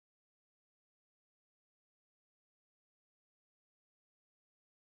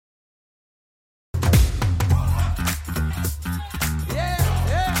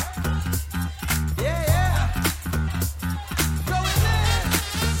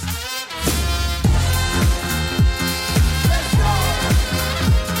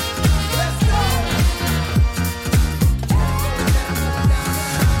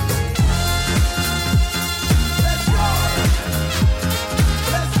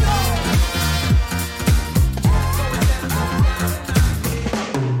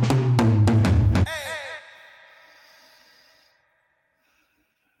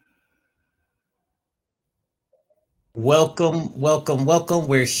Welcome, welcome, welcome.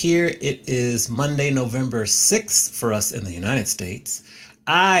 We're here. It is Monday, November 6th for us in the United States.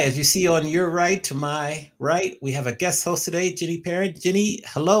 As you see on your right, to my right, we have a guest host today, Ginny Parent. Ginny,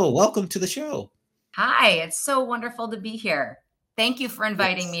 hello, welcome to the show. Hi, it's so wonderful to be here. Thank you for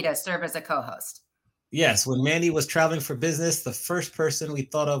inviting Yes. me to serve as a co-host. Yes, when Mandy was traveling for business, the first person we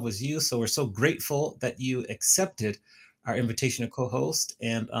thought of was you. So we're so grateful that you accepted our invitation to co host.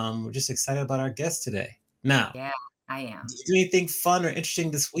 And we're just excited about our guest today. Now, Yeah, I did am. you do anything fun or interesting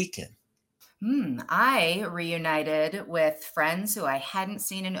this weekend? I reunited with friends who I hadn't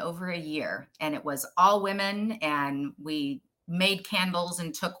seen in over a year, and it was all women, and we made candles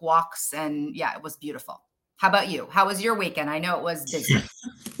and took walks, and yeah, it was beautiful. How about you? How was your weekend? I know it was busy.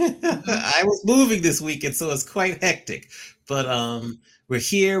 I was moving this weekend, so it's quite hectic. But we're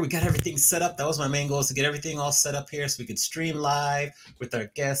here. We got everything set up. That was my main goal, is to get everything all set up here so we could stream live with our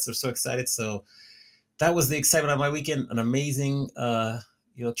guests. We're so excited. So that was the excitement of my weekend. An amazing,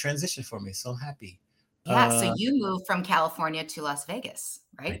 transition for me. So I'm happy. Yeah, so Uh, you moved from California to Las Vegas,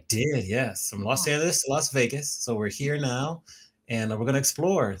 I right? did, yes, from Los Yeah, Angeles to Las Vegas. So we're here now, and we're going to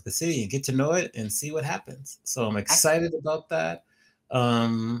explore the city and get to know it and see what happens. So I'm excited excellent. about that.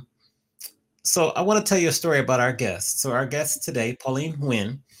 Um, So I want to tell you a story about our guest. So our guest today, Pauline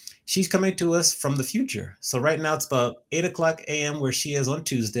Nguyen, she's coming to us from the future. So right now it's about 8 o'clock a.m. where she is on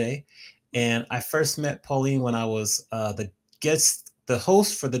Tuesday, and I first met Pauline when I was the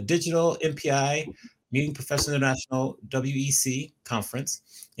host for the Digital MPI Meeting Professional International WEC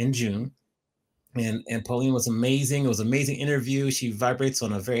conference in June. And Pauline was amazing. It was an amazing interview. She vibrates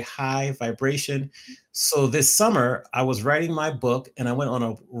on a very high vibration. So this summer, I was writing my book, and I went on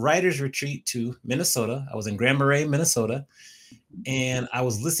a writer's retreat to Minnesota. I was in Grand Marais, Minnesota, and I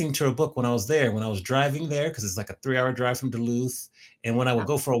was listening to her book when I was there. When I was driving there, because it's like a 3-hour drive from Duluth, and when I would Yep.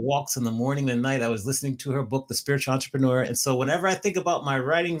 go for walks in the morning and night, I was listening to her book, The Spiritual Entrepreneur. And so whenever I think about my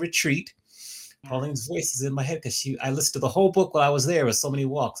writing retreat, Yeah. Pauline's voice is in my head because I listened to the whole book while I was there with so many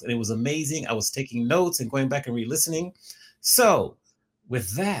walks, and it was amazing. I was taking notes and going back and re-listening. So,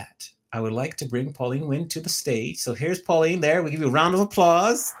 with that, I would like to bring Pauline Nguyen to the stage. So here's Pauline there. We give you a round of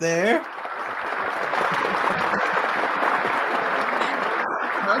applause there.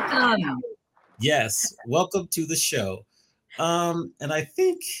 Welcome. Yes, welcome to the show. And I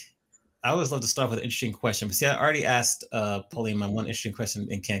think I always love to start with an interesting question. But see, I already asked Pauline my one interesting question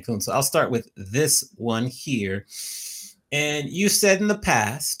in Cancun. So I'll start with this one here. And you said in the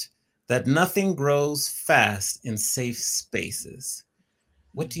past that nothing grows fast in safe spaces.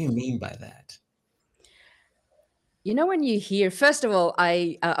 What do you mean by that? You know, when you hear, first of all,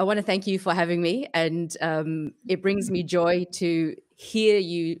 I want to thank you for having me, and it brings me joy to hear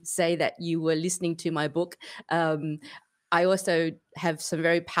you say that you were listening to my book. Um, I also have some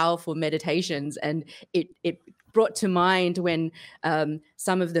very powerful meditations, and it brought to mind when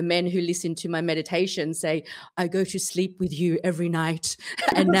some of the men who listen to my meditation say, "I go to sleep with you every night,"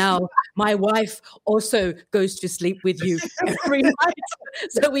 and now my wife also goes to sleep with you every night.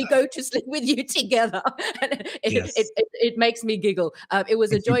 So we go to sleep with you together. And Yes. it makes me giggle. It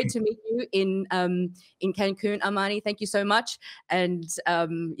was a joy to meet you in Cancun, Amani. Thank you so much. And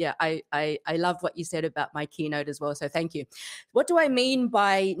yeah, I love what you said about my keynote as well. So thank you. What do I mean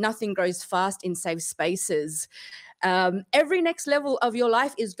by nothing grows fast in safe spaces? Every next level of your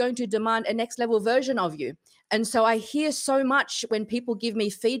life is going to demand a next level version of you. And so I hear so much when people give me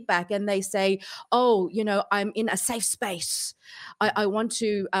feedback and they say, "Oh, I'm in a safe space. I want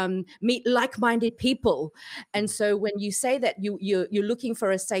to meet like-minded people." And so when you say that you're looking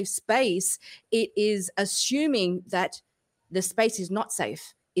for a safe space, it is assuming that the space is not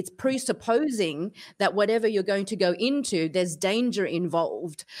safe. It's presupposing that whatever you're going to go into, there's danger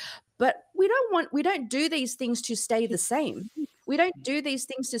involved. But we don't do these things to stay the same. We don't do these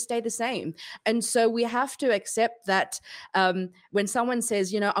things to stay the same. And so we have to accept that when someone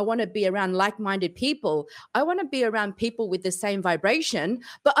says, "I want to be around like-minded people," I want to be around people with the same vibration,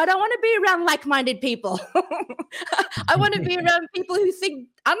 but I don't want to be around like-minded people. I want to be around people who think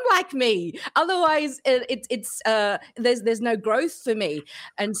unlike me. Otherwise, there's no growth for me.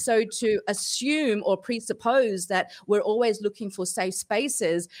 And so to assume or presuppose that we're always looking for safe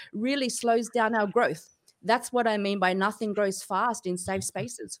spaces really slows down our growth. That's what I mean by nothing grows fast in safe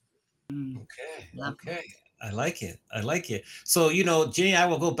spaces. Okay. Love Okay. I like it. I like it. So, Ginny and I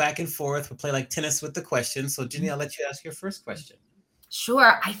will go back and forth. We'll play like tennis with the questions. So, Ginny, I'll let you ask your first question.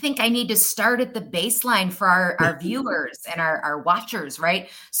 Sure. I think I need to start at the baseline for our viewers and our watchers, right?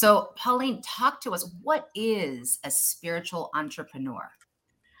 So, Pauline, talk to us. What is a spiritual entrepreneur?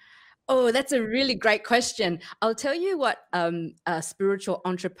 Oh, that's a really great question. I'll tell you what a spiritual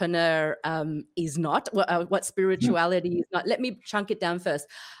entrepreneur is not, what spirituality is not. Let me chunk it down first.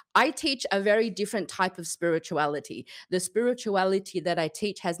 I teach a very different type of spirituality. The spirituality that I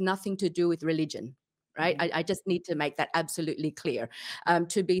teach has nothing to do with religion. Right. I just need to make that absolutely clear.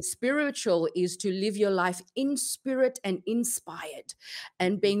 To be spiritual is to live your life in spirit and inspired,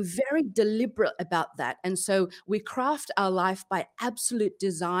 and being very deliberate about that. And so we craft our life by absolute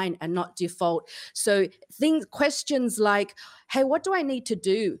design and not default. So questions like, hey, what do I need to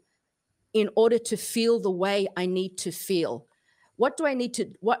do in order to feel the way I need to feel? What do I need to,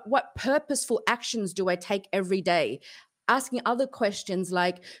 what purposeful actions do I take every day? Asking other questions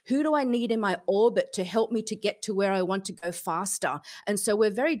like, who do I need in my orbit to help me to get to where I want to go faster? And so we're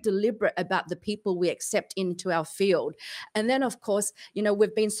very deliberate about the people we accept into our field. And then, of course,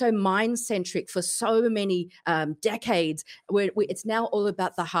 we've been so mind-centric for so many decades. It's now all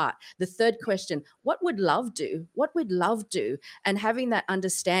about the heart. The third question, what would love do? What would love do? And having that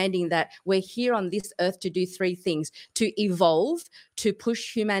understanding that we're here on this earth to do three things: to evolve, to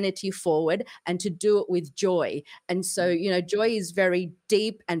push humanity forward, and to do it with joy. And so, joy is very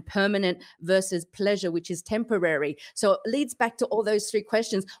deep and permanent versus pleasure, which is temporary. So it leads back to all those three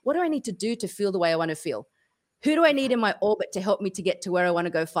questions. What do I need to do to feel the way I want to feel? Who do I need in my orbit to help me to get to where I want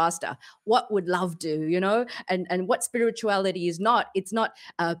to go faster? What would love do, And what spirituality is not, it's not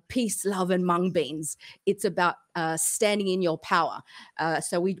peace, love, and mung beans. It's about standing in your power.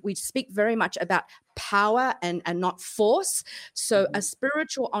 So we speak very much about power and not force. So a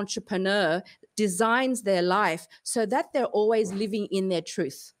spiritual entrepreneur designs their life so that they're always living in their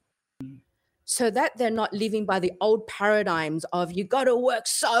truth, so that they're not living by the old paradigms of you got to work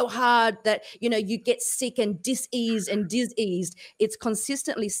so hard that, you get sick and diseased. It's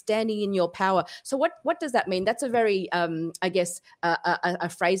consistently standing in your power. So what does that mean? That's a very, I guess, a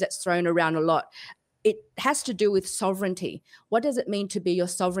phrase that's thrown around a lot. It has to do with sovereignty. What does it mean to be your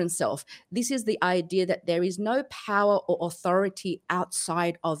sovereign self? This is the idea that there is no power or authority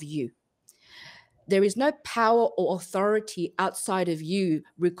outside of you. There is no power or authority outside of you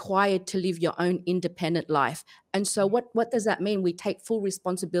required to live your own independent life. And so what does that mean? We take full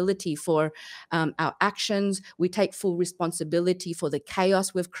responsibility for our actions. We take full responsibility for the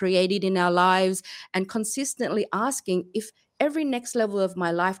chaos we've created in our lives, and consistently asking, if every next level of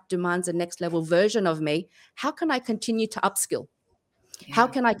my life demands a next level version of me, how can I continue to upskill? Yeah. How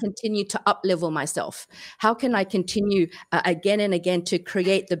can I continue to up-level myself? How can I continue again and again to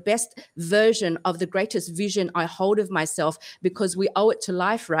create the best version of the greatest vision I hold of myself? Because we owe it to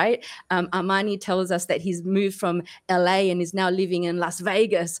life, right? Armani tells us that he's moved from LA and is now living in Las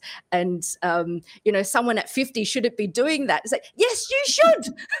Vegas. And, someone at 50 shouldn't be doing that. It's like, yes, you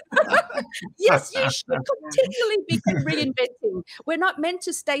should. Yes, you should continually be reinventing. We're not meant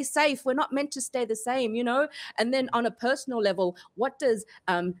to stay safe. We're not meant to stay the same, And then on a personal level, what does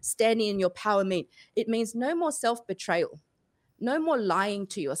standing in your power mean? It means no more self-betrayal, no more lying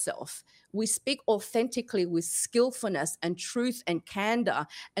to yourself. We speak authentically with skillfulness and truth and candor.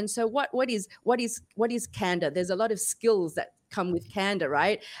 And so what is candor? There's a lot of skills that come with candor,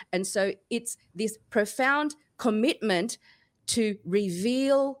 right? And so it's this profound commitment to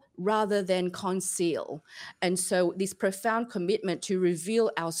reveal rather than conceal. And so this profound commitment to reveal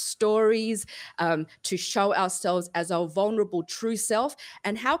our stories, to show ourselves as our vulnerable true self.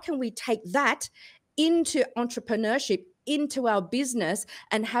 And how can we take that into entrepreneurship, into our business,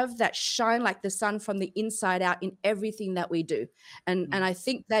 and have that shine like the sun from the inside out in everything that we do? And I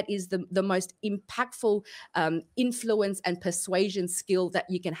think that is the most impactful influence and persuasion skill that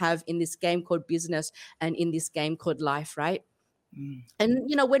you can have in this game called business and in this game called life, right? And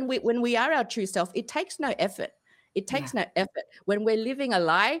when we are our true self, it takes no effort. It takes no effort. When we're living a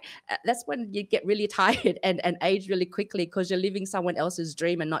lie, that's when you get really tired and age really quickly, because you're living someone else's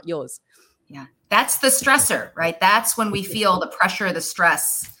dream and not yours. Yeah, that's the stressor, right? That's when we feel the pressure, the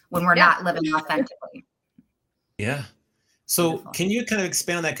stress, when we're not living authentically. Yeah. So Beautiful. Can you kind of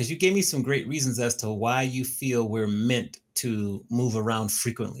expand on that? Because you gave me some great reasons as to why you feel we're meant to move around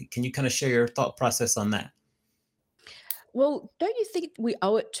frequently. Can you kind of share your thought process on that? Well, don't you think we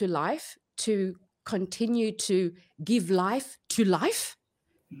owe it to life to continue to give life to life?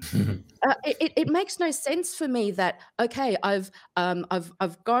 It makes no sense for me that, okay, I've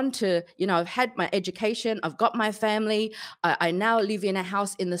gone to, I've had my education, I've got my family, I now live in a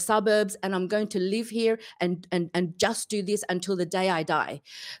house in the suburbs, and I'm going to live here and just do this until the day I die.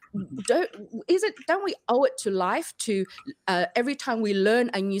 Don't we owe it to life to every time we learn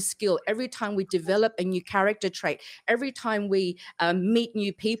a new skill, every time we develop a new character trait, every time we meet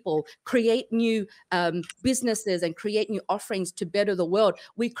new people, create new businesses and create new offerings to better the world,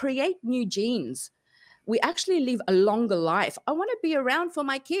 we create new genes. We actually live a longer life. I want to be around for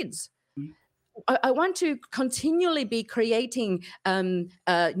my kids. I want to continually be creating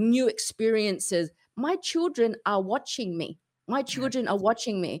new experiences. My children are watching me. My children are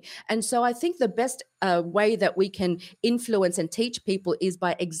watching me. And so I think the best way that we can influence and teach people is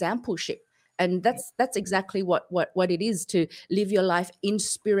by exampleship. And that's exactly what it is, to live your life in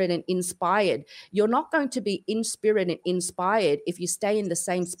spirit and inspired. You're not going to be in spirit and inspired if you stay in the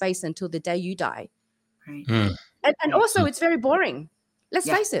same space until the day you die. Right. And also, it's very boring. Let's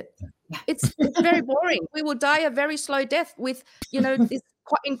face it. Yeah. It's very boring. We will die a very slow death with, this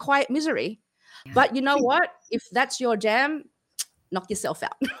in quiet misery. Yeah. But you know what? If that's your jam, knock yourself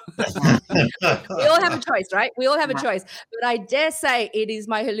out. We all have a choice, right? We all have a choice. But I dare say it is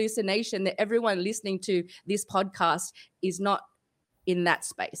my hallucination that everyone listening to this podcast is not in that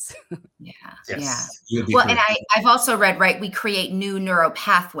space. Yeah. Yes, Yeah. you'd be Well, and correct. I've also read, right, we create new neural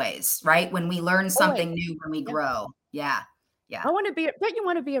pathways, right? When we learn something Always. new, when we Yeah. grow. Yeah. Yeah. Don't you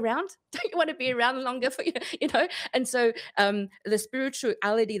want to be around? Don't you want to be around longer for you? And so the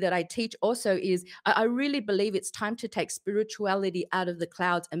spirituality that I teach also is, I really believe it's time to take spirituality out of the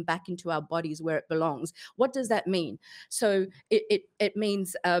clouds and back into our bodies where it belongs. What does that mean? So it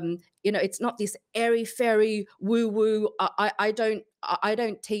means it's not this airy fairy woo woo. I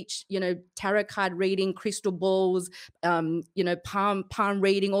don't teach tarot card reading, crystal balls, palm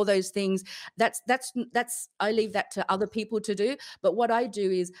reading, all those things. That's I leave that to other people to do. But what I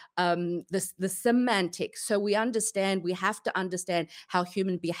do is the semantics. So we have to understand how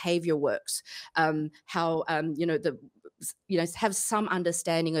human behavior works, how have some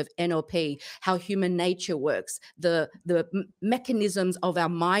understanding of NLP, how human nature works, the mechanisms of our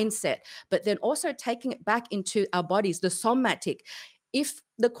mindset, but then also taking it back into our bodies, the somatic. If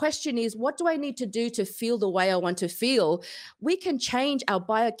the question is, what do I need to do to feel the way I want to feel? We can change our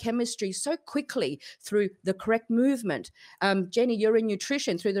biochemistry so quickly through the correct movement. Jenny, you're in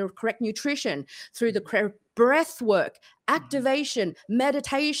nutrition, through the correct nutrition, through the correct breath work, activation,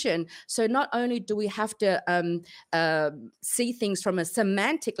 meditation. So not only do we have to see things from a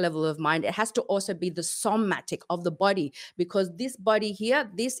semantic level of mind, it has to also be the somatic of the body, because this body here,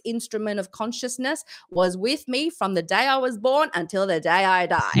 this instrument of consciousness, was with me from the day I was born until the day I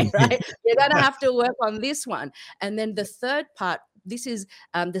die, right? You're going to have to work on this one. And then the third part, this is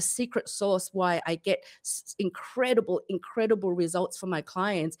the secret sauce why I get incredible results for my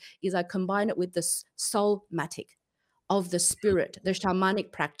clients, is I combine it with the soulmatic of the spirit, the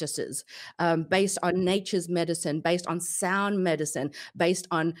shamanic practices, based on nature's medicine, based on sound medicine, based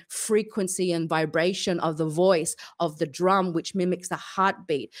on frequency and vibration of the voice, of the drum, which mimics the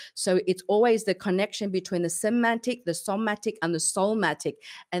heartbeat. So it's always the connection between the semantic, the somatic, and the soulmatic.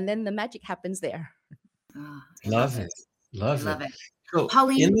 And then the magic happens there. Oh, I Love it. Love love it. it. So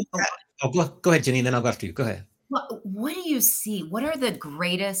Pauline, go ahead, Jenny, then I'll go after you. Go ahead. what do you see? What are the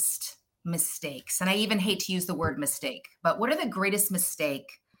greatest mistakes? And I even hate to use the word mistake, but what are the greatest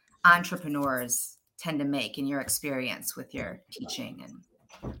mistake entrepreneurs tend to make in your experience with your teaching?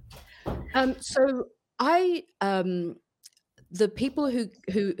 So I the people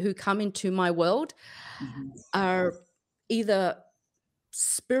who come into my world are either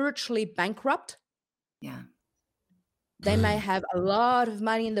spiritually bankrupt. Yeah. They may have a lot of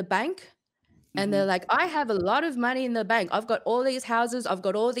money in the bank, and they're like, I have a lot of money in the bank. I've got all these houses, I've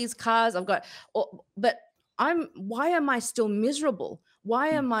got all these cars, but why am I still miserable? Why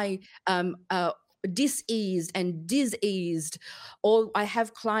am I diseased and diseased? Or I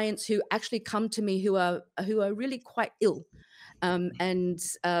have clients who actually come to me who are really quite ill.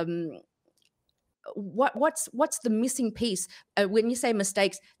 What's the missing piece? When you say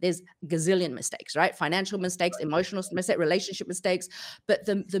mistakes, there's gazillion mistakes, right? Financial mistakes, emotional mistakes, relationship mistakes. But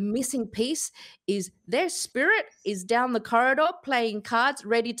the missing piece is their spirit is down the corridor playing cards,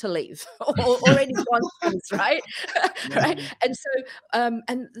 ready to leave, already gone since, right? Right. And so,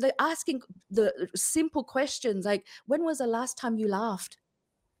 and they're asking the simple questions like, when was the last time you laughed?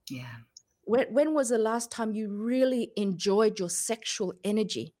 Yeah. When was the last time you really enjoyed your sexual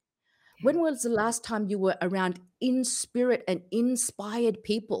energy? When was the last time you were around in spirit and inspired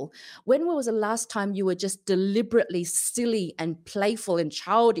people? When was the last time you were just deliberately silly and playful and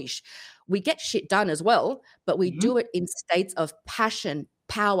childish? We get shit done as well, but we do it in states of passion,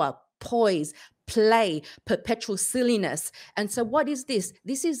 power, poise, play, perpetual silliness. And so what is this?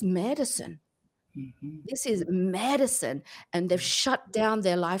 This is medicine. This is medicine, and they've shut down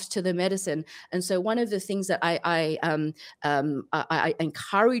their lives to the medicine. And so one of the things that I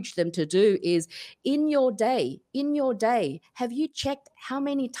encourage them to do is, in your day, have you checked how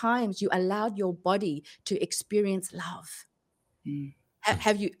many times you allowed your body to experience love?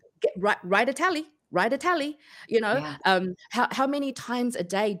 Have you write a tally? Write a tally. Yeah. How many times a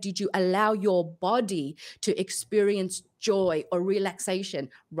day did you allow your body to experience joy or relaxation?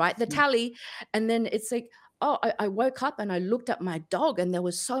 Write the tally. And then it's like, oh, I woke up and I looked at my dog and there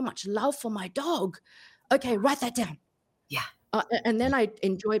was so much love for my dog. Okay, write that down. Yeah. And then I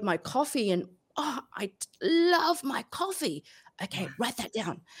enjoyed my coffee and I love my coffee. Okay, write that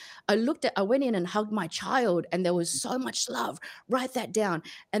down. I went in and hugged my child and there was so much love. Write that down.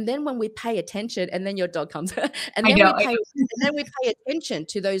 And then when we pay attention, and then your dog comes, and I then know. we pay attention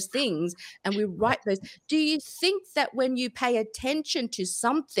to those things and we write those. Do you think that when you pay attention to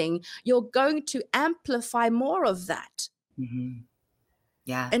something, you're going to amplify more of that? Mhm.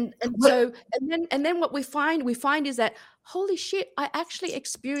 Yeah. And then what we find is that, holy shit, I actually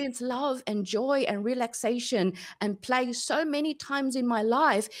experience love and joy and relaxation and play so many times in my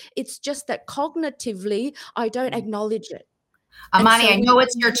life. It's just that cognitively I don't acknowledge it. Amani, I know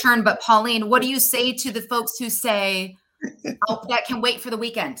it's your turn, but Pauline, what do you say to the folks who say, oh, that can wait for the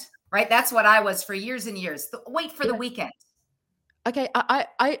weekend, right? That's what I was for years and years. Wait for the weekend. Okay,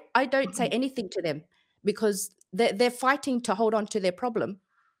 I don't say anything to them because they're fighting to hold on to their problem.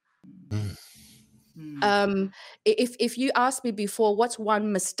 If you ask me before what's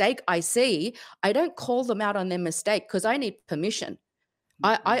one mistake I see, I don't call them out on their mistake because I need permission.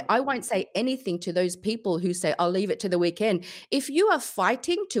 I won't say anything to those people who say, I'll leave it to the weekend. If you are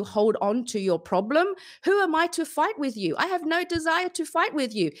fighting to hold on to your problem, who am I to fight with you? I have no desire to fight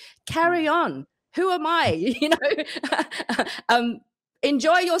with you. Carry on. Who am I?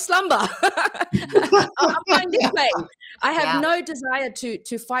 Enjoy your slumber. I'm going this way. I have no desire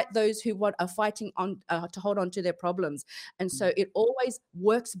to fight those who are fighting on to hold on to their problems. And so it always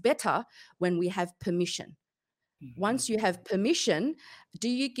works better when we have permission. Once you have permission, do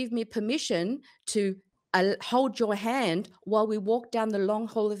you give me permission to hold your hand while we walk down the long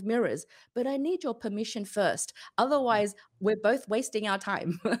hall of mirrors? But I need your permission first. Otherwise, we're both wasting our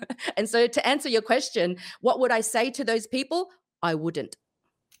time. And so to answer your question, what would I say to those people? I wouldn't.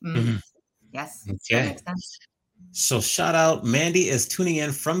 Yes. Okay. That makes sense. So shout out, Mandy is tuning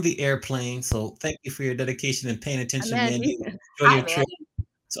in from the airplane. So thank you for your dedication and paying attention, Mandy. Enjoy your trip.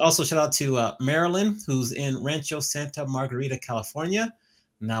 So also shout out to Marilyn, who's in Rancho Santa Margarita, California.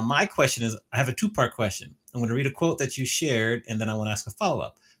 Now, my question is, I have a two-part question. I'm going to read a quote that you shared, and then I want to ask a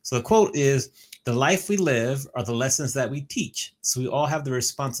follow-up. So the quote is, the life we live are the lessons that we teach. So we all have the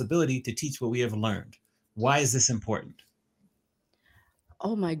responsibility to teach what we have learned. Why is this important?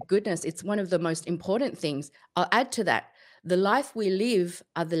 Oh my goodness, it's one of the most important things. I'll add to that. The life we live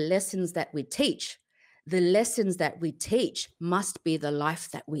are the lessons that we teach. The lessons that we teach must be the life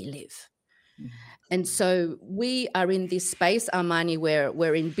that we live. And so we are in this space, Armani, where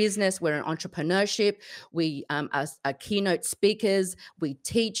we're in business, we're in entrepreneurship, we are keynote speakers, we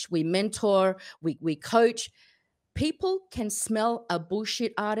teach, we mentor, we coach. People can smell a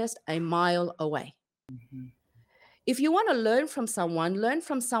bullshit artist a mile away. If you want to learn from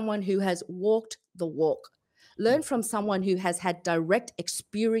someone who has walked the walk. Learn from someone who has had direct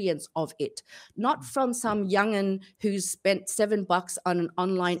experience of it, not from some young'un who's spent $7 on an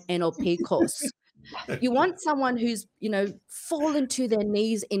online NLP course. You want someone who's, fallen to their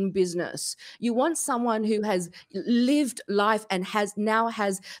knees in business. You want someone who has lived life and has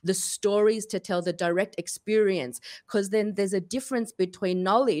the stories to tell, the direct experience, because then there's a difference between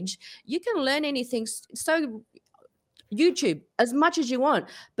knowledge. You can learn anything so YouTube as much as you want,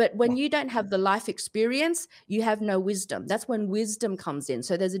 but when you don't have the life experience, you have no wisdom. That's when wisdom comes in.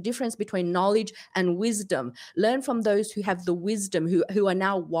 So there's a difference between knowledge and wisdom. Learn from those who have the wisdom, who are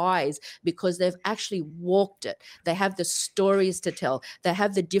now wise because they've actually walked it. They have the stories to tell. They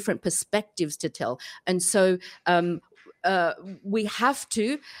have the different perspectives to tell. And so we have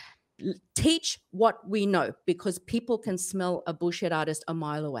to teach what we know, because people can smell a bullshit artist a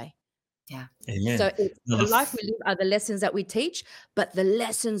mile away. Yeah. Amen. So the life we live are the lessons that we teach, but the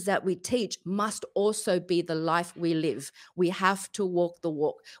lessons that we teach must also be the life we live. We have to walk the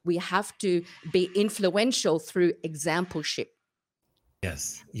walk. We have to be influential through exampleship.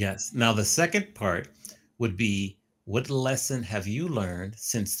 Yes, yes. Now, the second part would be, what lesson have you learned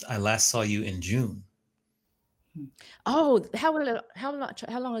since I last saw you in June? Oh, how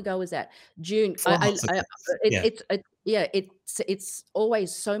long ago was that? June. 4 months ago. It's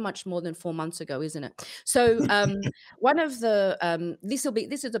always so much more than 4 months ago, isn't it? So one of the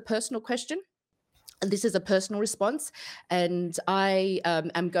this is a personal question. this is a personal response, and I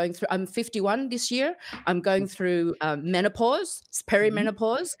am going through, I'm 51 this year. I'm going through menopause,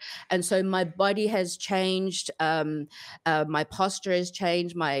 perimenopause, and so my body has changed. My posture has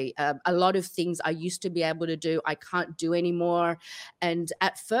changed. My a lot of things I used to be able to do, I can't do anymore. And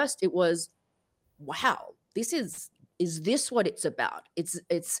at first it was, wow, this is this what it's about?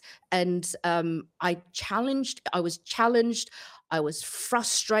 It's and I was challenged, I was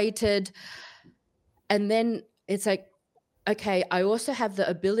frustrated, and then it's like, okay, I also have the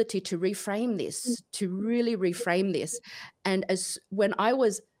ability to reframe this, to really reframe this. And as when I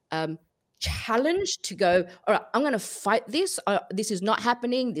was challenged to go, all right, I'm going to fight this. This is not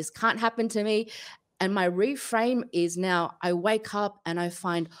happening. This can't happen to me. And my reframe is now I wake up and I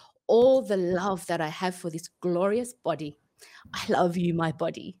find all the love that I have for this glorious body. I love you, my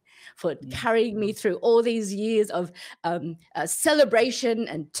body, for carrying me through all these years of celebration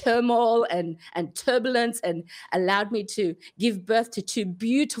and turmoil and turbulence, and allowed me to give birth to two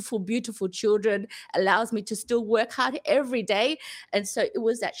beautiful, beautiful children, allows me to still work hard every day. And so it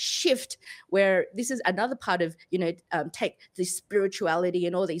was that shift where this is another part of, take the spirituality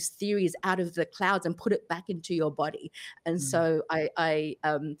and all these theories out of the clouds and put it back into your body. And so I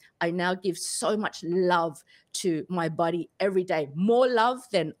now give so much love to my body every day, more love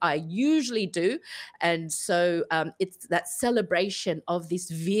than I usually do. And so it's that celebration of this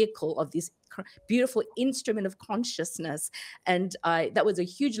vehicle, of this beautiful instrument of consciousness. And that was a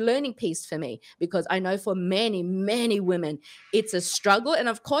huge learning piece for me, because I know for many, many women it's a struggle. And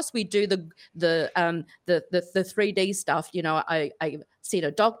of course we do the 3D stuff. I seen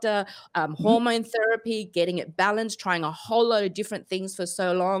a doctor, hormone therapy, getting it balanced, trying a whole lot of different things for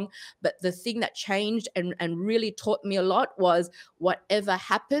so long. But the thing that changed and really taught me a lot was, whatever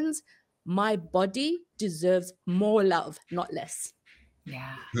happens, my body deserves more love, not less.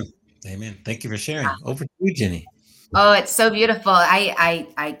 Yeah. Amen. Thank you for sharing. Over to you, Jenny. Oh, it's so beautiful.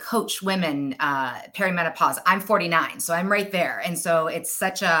 I coach women perimenopause. I'm 49, so I'm right there. And so it's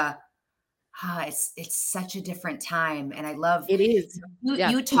such a it's such a different time. And I love it is.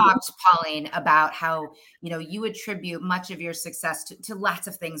 You talked, Pauline, about how you attribute much of your success to lots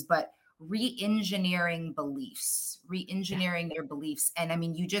of things, but re-engineering your beliefs. And I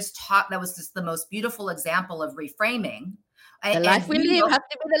mean, you just taught, that was just the most beautiful example of reframing. The life we live have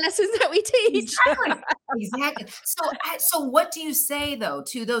to be the lessons that we teach. Exactly. So what do you say, though,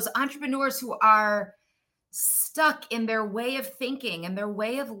 to those entrepreneurs who are stuck in their way of thinking and their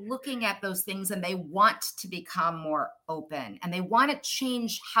way of looking at those things, and they want to become more open, and they want to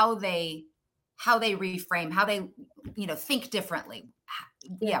change how they reframe, how they think differently?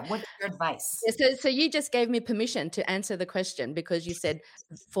 Yeah, what's your advice? So you just gave me permission to answer the question, because you said,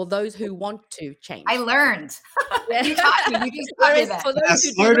 for those who want to change. I learned. You taught me. You just taught me that. For those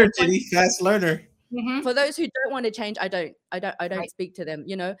fast learner, Jenny. Fast learner. Mm-hmm. For those who don't want to change, I don't right. speak to them.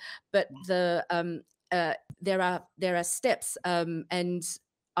 But the there are steps, and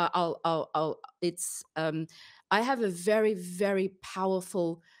I'll it's I have a very, very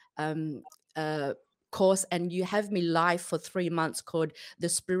powerful course, and you have me live for 3 months, called the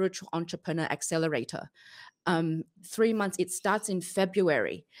Spiritual Entrepreneur Accelerator. 3 months. It starts in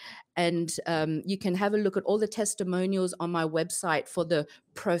February, and you can have a look at all the testimonials on my website for the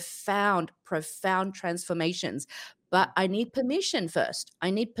profound transformations. But I need permission first. I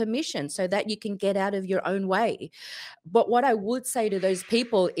need permission so that you can get out of your own way. But what I would say to those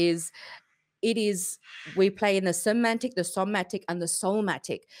people is, we play in the semantic, the somatic, and the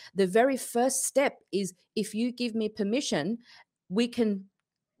soulmatic. The very first step is, if you give me permission, we can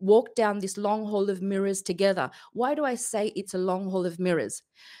walk down this long hall of mirrors together. Why do I say it's a long hall of mirrors?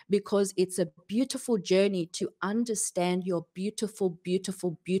 Because it's a beautiful journey to understand your beautiful,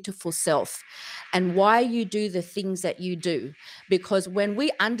 beautiful, beautiful self, and why you do the things that you do. Because when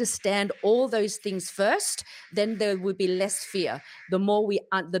we understand all those things first, then there will be less fear.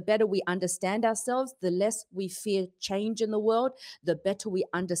 The better we understand ourselves, the less we fear change in the world. The better we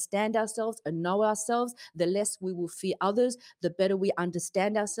understand ourselves and know ourselves, the less we will fear others. The better we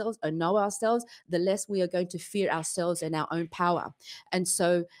understand ourselves and know ourselves, the less we are going to fear ourselves and our own power. And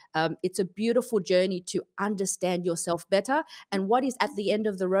so it's a beautiful journey to understand yourself better. And what is at the end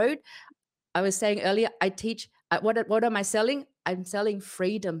of the road? I was saying earlier, I teach, what am I selling? I'm selling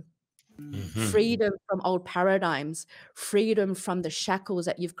freedom. Mm-hmm. Freedom from old paradigms, freedom from the shackles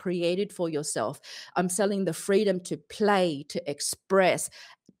that you've created for yourself. I'm selling the freedom to play, to express,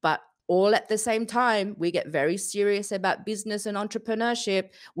 but all at the same time, we get very serious about business and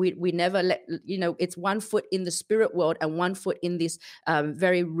entrepreneurship. We never let, it's 1 foot in the spirit world and 1 foot in this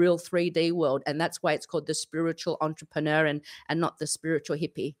very real 3D world. And that's why it's called the spiritual entrepreneur and not the spiritual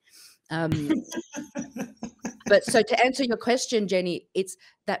hippie. Um, but so to answer your question, Jenny, it's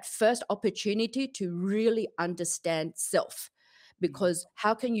that first opportunity to really understand self. Because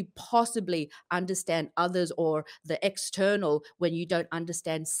how can you possibly understand others or the external when you don't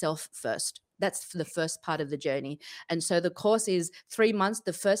understand self first? That's the first part of the journey. And so the course is 3 months.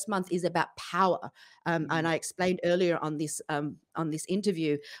 The first month is about power. And I explained earlier on this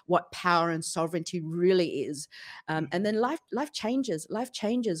interview what power and sovereignty really is. And then life changes. Life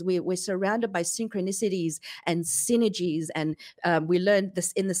changes. We're surrounded by synchronicities and synergies. And we learned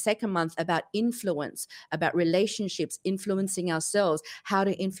this in the second month about influence, about relationships, influencing ourselves, how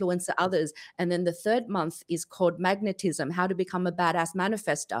to influence others. And then the third month is called magnetism, how to become a badass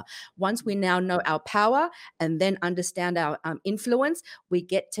manifester. Once we now know our power and then understand our influence, we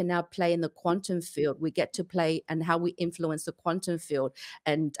get to now play in the quantum field. We get to play and how we influence the quantum field.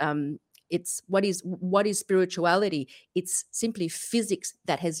 And it's what is spirituality? It's simply physics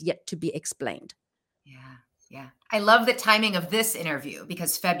that has yet to be explained. Yeah. Yeah. I love the timing of this interview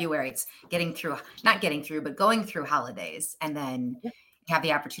because February, it's going through holidays, and then you have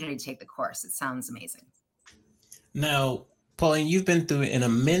the opportunity to take the course. It sounds amazing. Now, Pauline, you've been through an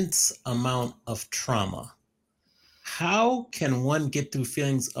immense amount of trauma. How can one get through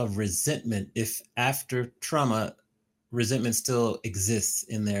feelings of resentment if after trauma, resentment still exists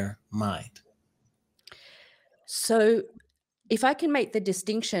in their mind? So if I can make the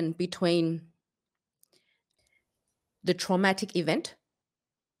distinction between the traumatic event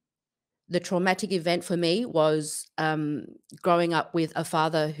for me was growing up with a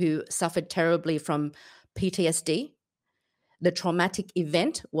father who suffered terribly from PTSD. The traumatic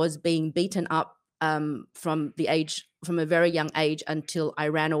event was being beaten up from a very young age until I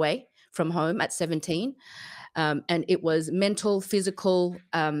ran away from home at 17. And it was mental, physical,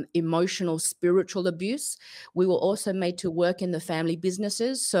 emotional, spiritual abuse. We were also made to work in the family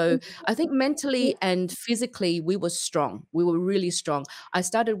businesses. So I think mentally and physically, we were strong. We were really strong. I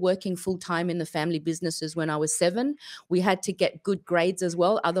started working full time in the family businesses when I was 7. We had to get good grades as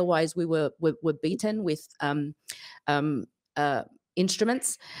well. Otherwise, we were beaten with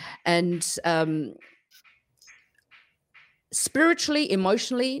instruments. And spiritually,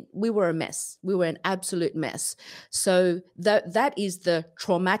 emotionally, we were a mess. We were an absolute mess. So that is the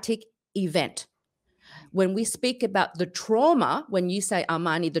traumatic event. When we speak about the trauma, when you say,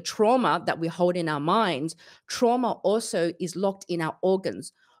 Armani, the trauma that we hold in our minds, trauma also is locked in our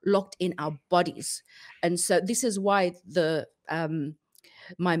organs, locked in our bodies. And so this is why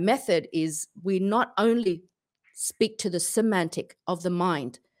my method is we not only speak to the semantic of the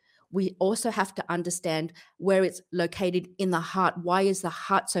mind, we also have to understand where it's located in the heart. Why is the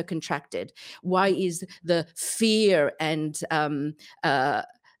heart so contracted? Why is the fear and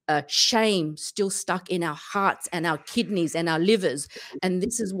shame still stuck in our hearts and our kidneys and our livers? And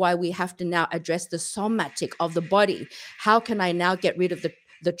this is why we have to now address the somatic of the body. How can I now get rid of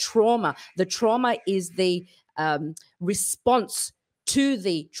the trauma? The trauma is the response to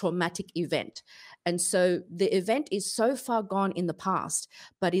the traumatic event. And so the event is so far gone in the past,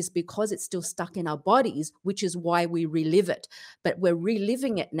 but it's because it's still stuck in our bodies, which is why we relive it. But we're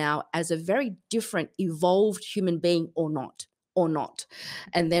reliving it now as a very different, evolved human being or not.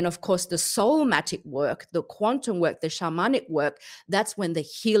 And then, of course, the soulmatic work, the quantum work, the shamanic work, that's when the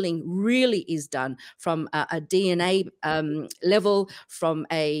healing really is done from a DNA level, from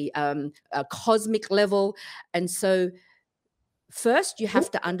a cosmic level. And so first, you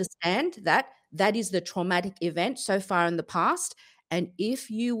have to understand that is the traumatic event so far in the past. And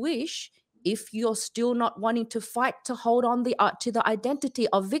if you wish, if you're still not wanting to fight to hold on to the identity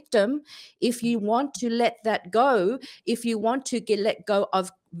of victim, if you want to let that go, if you want to let go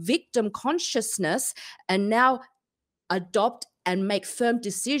of victim consciousness and now adopt and make firm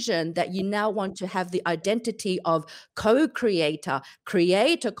decision that you now want to have the identity of co-creator,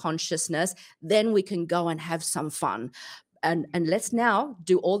 creator consciousness, then we can go and have some fun. And let's now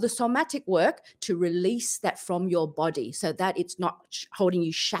do all the somatic work to release that from your body so that it's not holding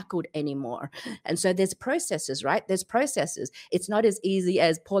you shackled anymore. And so there's processes, right? There's processes. It's not as easy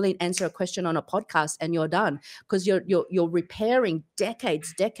as Pauline answer a question on a podcast and you're done, because you're repairing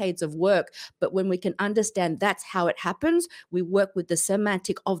decades of work. But when we can understand that's how it happens, we work with the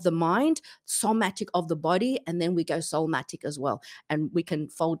semantic of the mind, somatic of the body, and then we go soulmatic as well. And we can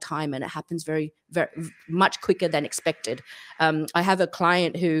fold time, and it happens very, very much quicker than expected. I have a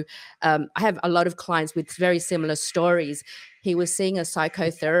client who, I have a lot of clients with very similar stories. He was seeing a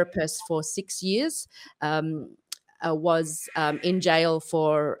psychotherapist for 6 years, was in jail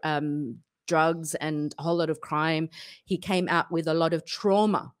for drugs and a whole lot of crime. He came out with a lot of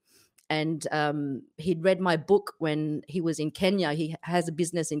trauma. and he'd read my book when he was in Kenya. He has a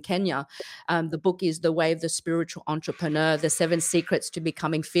business in Kenya. The book is The Way of the Spiritual Entrepreneur, The 7 Secrets to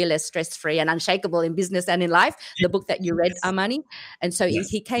Becoming Fearless, Stress-Free and Unshakable in Business and in Life, the book that you read, Yes. Armani. And so Yes.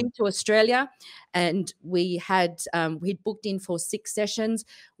 he came to Australia, and we'd booked in for 6 sessions.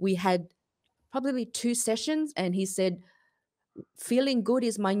 We had probably 2 sessions, and he said, feeling good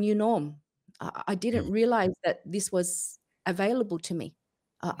is my new norm. I didn't Mm. realize that this was available to me.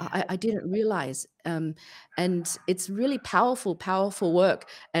 I didn't realize. And it's really powerful, powerful work.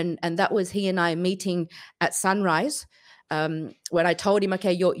 And that was he and I meeting at sunrise. When I told him,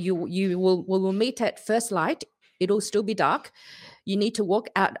 okay, we'll meet at first light. It'll still be dark. You need to walk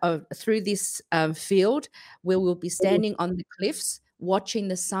out through this field where we'll be standing on the cliffs watching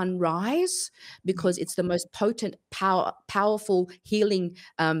the sun rise, because it's the most potent, powerful healing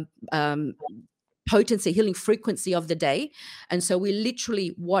potency, healing frequency of the day. And so we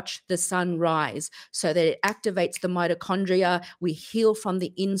literally watch the sun rise so that it activates the mitochondria. We heal from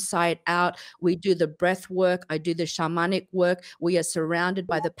the inside out. We do the breath work. I do the shamanic work. We are surrounded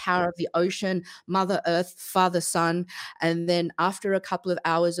by the power of the ocean, Mother Earth, Father Sun. And then after a couple of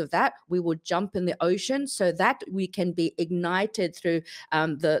hours of that, we will jump in the ocean so that we can be ignited through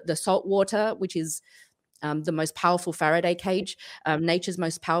the salt water, which is the most powerful Faraday cage, nature's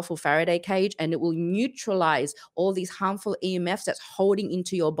most powerful Faraday cage, and it will neutralize all these harmful EMFs that's holding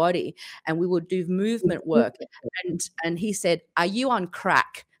into your body. And we will do movement work. And he said, "Are you on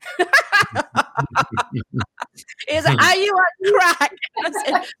crack?" He said, "Are you on crack?" I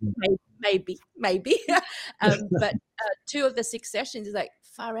said, maybe. But 2 of the 6 sessions is like,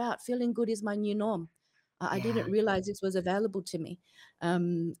 far out. Feeling good is my new norm. I didn't realize this was available to me.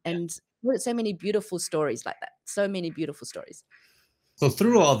 And so many beautiful stories like that. So many beautiful stories. So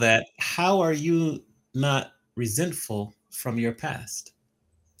through all that, how are you not resentful from your past?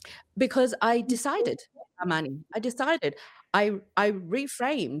 Because I decided, Amani. I decided. I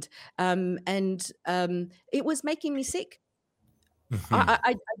reframed, and it was making me sick. Mhm.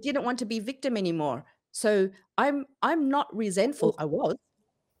 I didn't want to be victim anymore. So I'm not resentful. I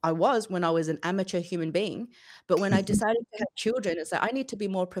was when I was an amateur human being, but when I decided to have children, it's like I need to be a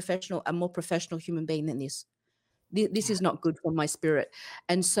more professional human being than this. This is not good for my spirit.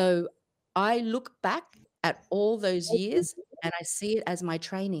 And so I look back at all those years and I see it as my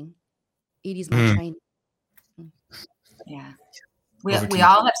training. It is my Mm. training. Mm. Yeah. Over to We you.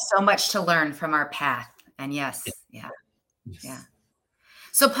 all have so much to learn from our path. And yes, yeah. Yes.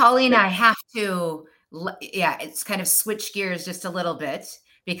 So Pauline, I have to, it's kind of switch gears just a little bit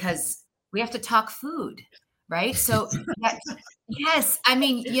because we have to talk food, right? So yes, I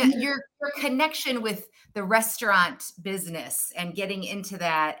mean, your connection with the restaurant business and getting into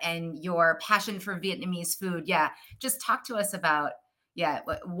that, and your passion for Vietnamese food. Yeah, just talk to us about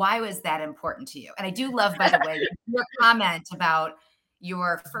why was that important to you? And I do love, by the way, your comment about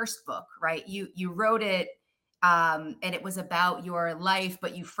your first book, right? You wrote it and it was about your life,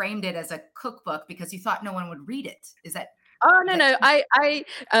 but you framed it as a cookbook because you thought no one would read it. Is that? Oh, Is no, that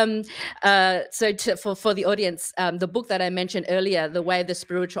no. For the audience, the book that I mentioned earlier, The Way of the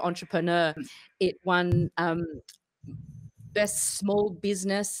Spiritual Entrepreneur, it won Best Small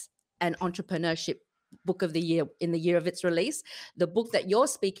Business and Entrepreneurship Book of the Year in the year of its release. The book that you're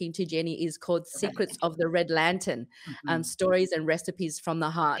speaking to, Jenny, is called Secrets of the Red Lantern, Stories and Recipes from the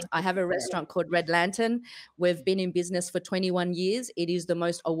Heart. I have a restaurant called Red Lantern. We've been in business for 21 years. It is the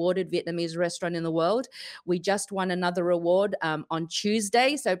most awarded Vietnamese restaurant in the world. We just won another award on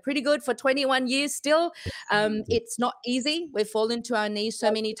Tuesday, so pretty good for 21 years still. It's not easy. We've fallen to our knees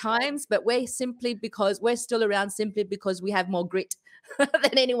so many times, but we're still around simply because we have more grit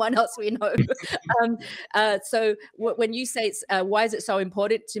than anyone else we know. So when you say why is it so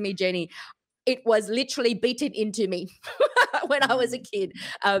important to me, Jenny, it was literally beaten into me when I was a kid.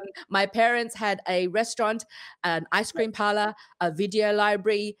 My parents had a restaurant, an ice cream parlor, a video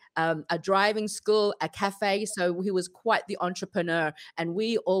library, a driving school, a cafe. So he was quite the entrepreneur. And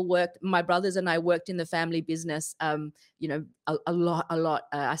we all worked, my brothers and I worked in the family business, a lot.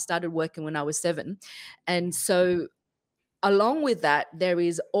 I started working when I was 7. And so along with that, there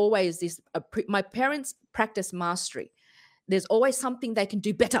is always this, my parents practice mastery. There's always something they can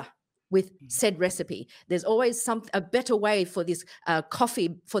do better with said recipe. There's always a better way for these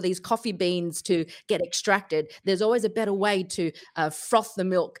coffee beans to get extracted. There's always a better way to froth the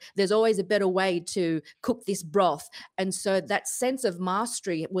milk. There's always a better way to cook this broth. And so that sense of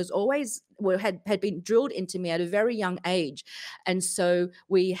mastery was always had been drilled into me at a very young age. And so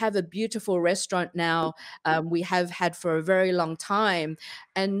we have a beautiful restaurant now. We have had for a very long time.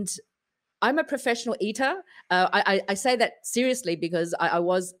 And I'm a professional eater. I say that seriously because I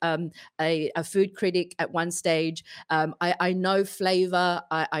was a food critic at one stage. I know flavor,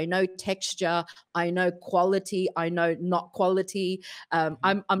 I know texture, I know quality, I know not quality.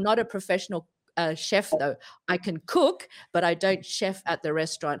 I'm not a professional chef though. I can cook, but I don't chef at the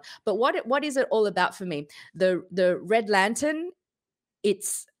restaurant. But what is it all about for me? The Red Lantern,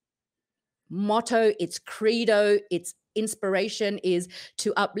 its motto, its credo, its inspiration is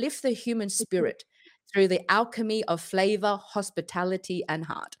to uplift the human spirit through the alchemy of flavor, hospitality, and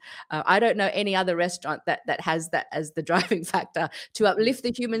heart. I don't know any other restaurant that has that as the driving factor, to uplift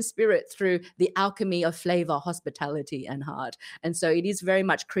the human spirit through the alchemy of flavor, hospitality, and heart. And so it is very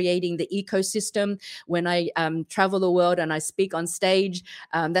much creating the ecosystem. When I travel the world and I speak on stage,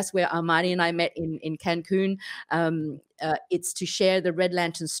 that's where Armani and I met in Cancun. It's to share the Red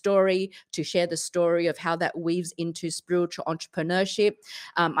Lantern story, to share the story of how that weaves into spiritual entrepreneurship.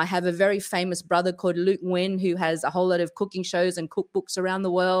 I have a very famous brother called Nguyen, who has a whole lot of cooking shows and cookbooks around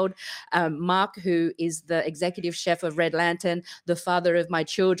the world. Mark, who is the executive chef of Red Lantern, the father of my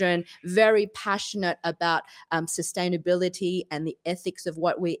children, very passionate about sustainability and the ethics of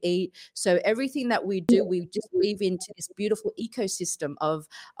what we eat. So everything that we do, we just weave into this beautiful ecosystem of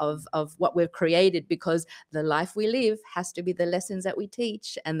what we've created, because the life we live has to be the lessons that we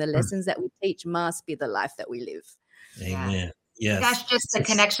teach, and the lessons that we teach must be the life that we live. Amen. Gosh, Yes. just the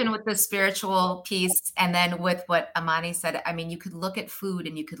connection with the spiritual piece, and then with what Amani said. I mean, you could look at food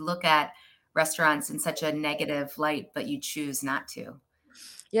and you could look at restaurants in such a negative light, but you choose not to.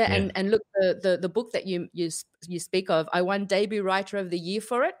 Yeah, Yeah. and look, the book that you speak of, I won debut writer of the year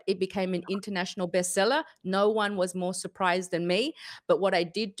for it. It became an international bestseller. No one was more surprised than me. But what I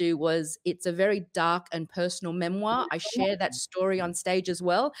did do was, it's a very dark and personal memoir. I share that story on stage as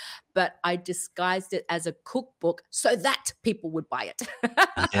well, but I disguised it as a cookbook so that people would buy it.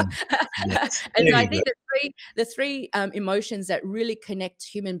 Yeah. Yes. And There so I you go. think the three emotions that really connect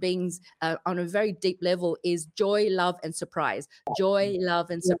human beings on a very deep level is joy, love, and surprise. Joy, love,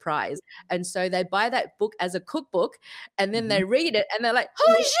 and surprise. And so they buy that book as a cookbook, and then they read it and they're like,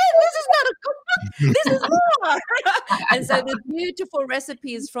 holy shit, this is not a cookbook, this is more. And so the beautiful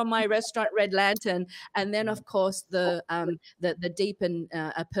recipes from my restaurant Red Lantern, and then of course the deep and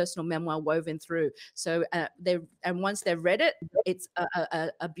a personal memoir woven through. So once they've read it, it's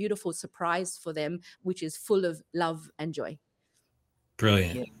a beautiful surprise for them, which is full of love and joy.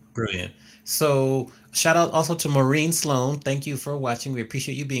 Brilliant. Brilliant. So, shout out also to Maureen Sloan. Thank you for watching. We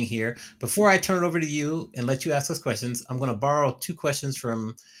appreciate you being here. Before I turn it over to you and let you ask us questions, I'm going to borrow two questions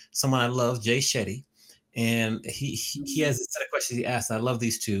from someone I love, Jay Shetty. And he has a set of questions he asked. I love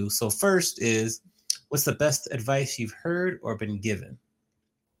these two. So, first is, what's the best advice you've heard or been given?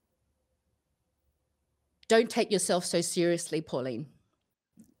 Don't take yourself so seriously, Pauline.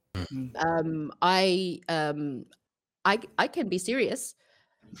 I can be serious,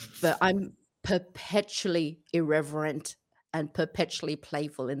 but I'm perpetually irreverent and perpetually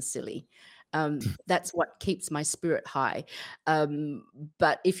playful and silly. That's what keeps my spirit high.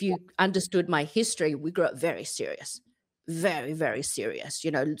 But if you understood my history, we grew up very serious, very, very serious.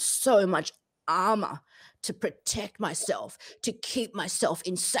 So much armor to protect myself, to keep myself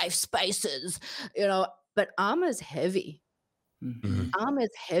in safe spaces. But armor is heavy. Armor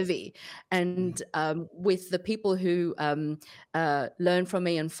is heavy, and with the people who learn from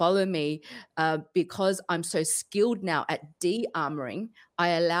me and follow me, because I'm so skilled now at de-armoring,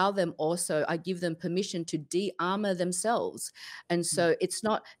 I give them permission to de-armor themselves. And so it's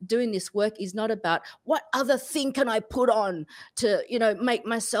not, doing this work is not about what other thing can I put on to make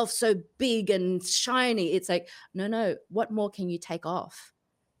myself so big and shiny. It's like, no, what more can you take off?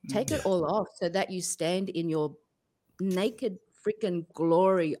 Take it all off so that you stand in your naked freaking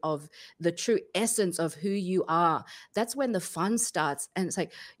glory of the true essence of who you are. That's when the fun starts. And it's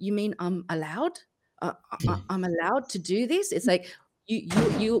like, you mean I'm allowed? I'm allowed to do this? It's like,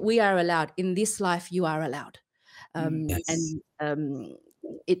 we are allowed in this life. You are allowed. Yes. And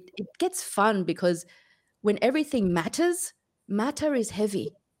it gets fun, because when everything matters, matter is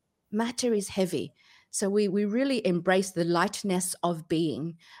heavy. Matter is heavy. So we really embrace the lightness of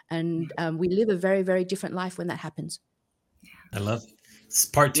being, and we live a very, very different life when that happens. I love it.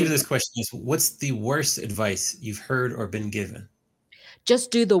 Part two of this question is, what's the worst advice you've heard or been given?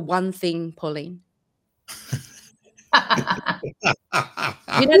 Just do the one thing, Pauline. You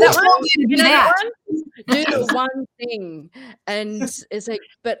know that one? You know that one? Do the one thing. And it's like,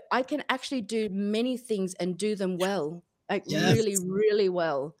 but I can actually do many things and do them well, like really, really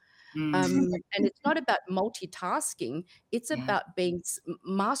well. And it's not about multitasking. It's about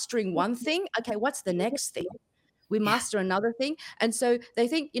mastering one thing. Okay, what's the next thing? we master another thing. And so they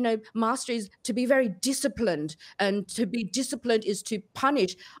think, mastery is to be very disciplined, and to be disciplined is to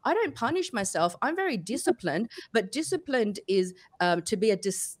punish. I don't punish myself. I'm very disciplined, but disciplined is to be a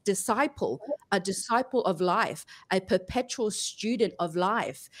disciple of life, a perpetual student of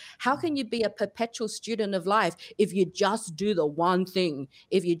life. How can you be a perpetual student of life if you just do the one thing,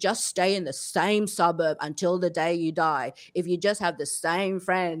 if you just stay in the same suburb until the day you die, if you just have the same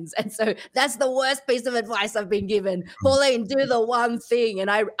friends? And so that's the worst piece of advice I've been given. Pauline, do the one thing.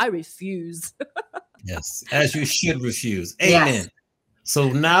 And I refuse. Yes, as you should refuse. Yes. Amen. So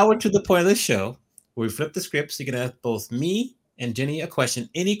now we're to the point of the show where we flip the script, so you can ask both me and Jenny a question,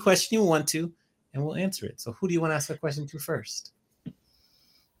 any question you want to, and we'll answer it. So who do you want to ask a question to first?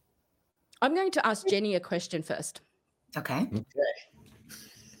 I'm going to ask Jenny a question first. Okay.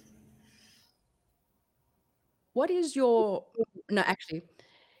 What is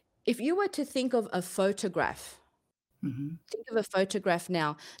if you were to think of a photograph, think of a photograph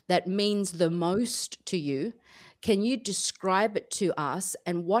now that means the most to you. Can you describe it to us,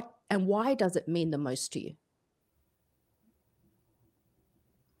 and why does it mean the most to you?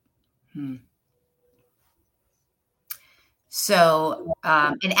 So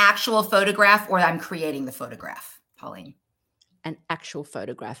an actual photograph, or I'm creating the photograph, Pauline? An actual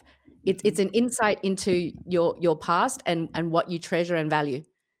photograph. It's an insight into your past and what you treasure and value,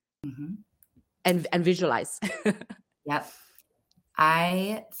 and visualize. Yep.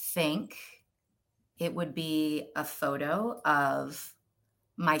 I think it would be a photo of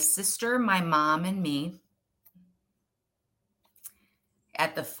my sister, my mom, and me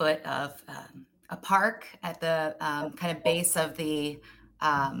at the foot of a park at the kind of base of the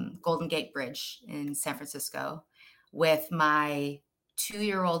Golden Gate Bridge in San Francisco, with my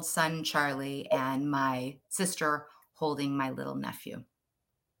 2-year-old son, Charlie, and my sister holding my little nephew.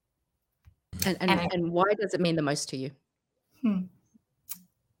 And why does it mean the most to you?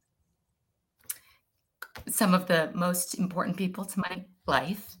 Some of the most important people to my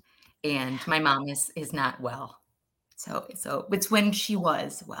life, and my mom is not well. So it's when she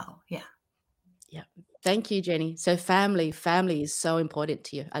was well. Yeah. Yeah. Thank you, Jenny. So family is so important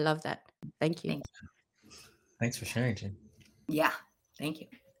to you. I love that. Thank you. Thanks for sharing, Jenny. Yeah. Thank you.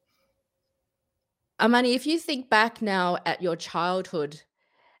 Amani, if you think back now at your childhood,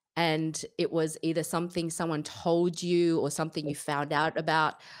 and it was either something someone told you or something you found out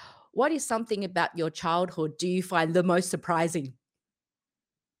about, what is something about your childhood do you find the most surprising?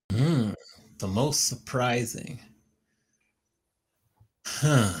 The most surprising.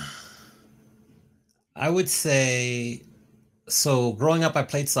 I would say, so growing up, I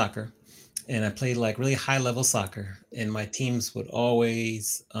played soccer, and I played like really high level soccer, and my teams would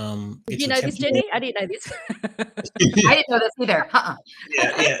always Did you know this, Jenny? I didn't know this. I didn't know this either.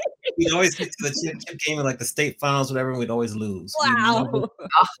 Yeah. We'd always get to the championship game in like the state finals, whatever, and we'd always lose. Wow.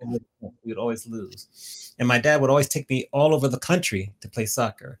 We'd always lose. And my dad would always take me all over the country to play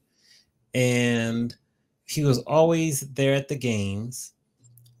soccer. And he was always there at the games.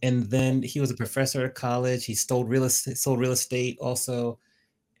 And then he was a professor at college. He sold real estate also.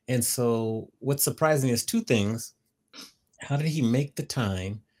 And so what's surprising is two things. How did he make the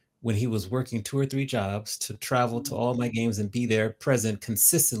time when he was working 2 or 3 jobs to travel to all my games and be there present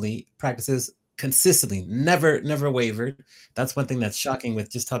consistently, practices consistently, never wavered? That's one thing that's shocking with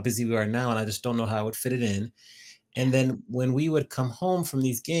just how busy we are now. And I just don't know how I would fit it in. And then when we would come home from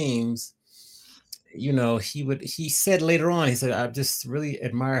these games, he said later on, he said, I just really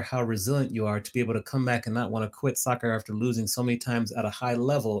admire how resilient you are to be able to come back and not want to quit soccer after losing so many times at a high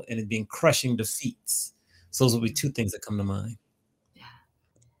level and it being crushing defeats. So those will be two things that come to mind. Yeah.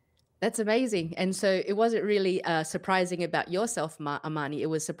 That's amazing. And so it wasn't really surprising about yourself, Amani. It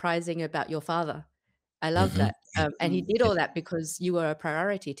was surprising about your father. I love that. And he did all that because you were a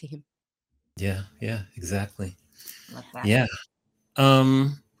priority to him. Yeah, exactly. Love that. Yeah.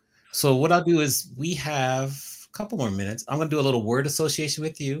 So what I'll do is we have a couple more minutes. I'm going to do a little word association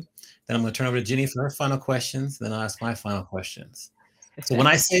with you. Then I'm going to turn over to Jenny for her final questions. Then I'll ask my final questions. So when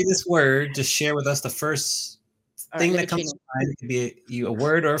I say this word, just share with us the first thing that comes to mind. It could be a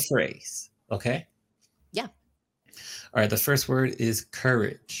word or a phrase. Okay? Yeah. All right. The first word is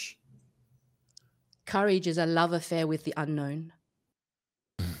courage. Courage is a love affair with the unknown.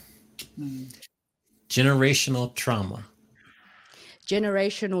 Generational trauma.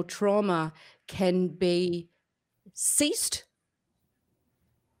 Generational trauma can be ceased,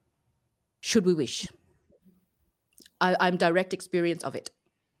 should we wish. I'm direct experience of it.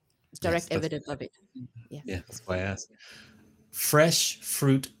 Direct evidence of it. Yeah, that's why I asked. Fresh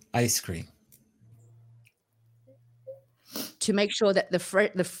fruit ice cream. to make sure that the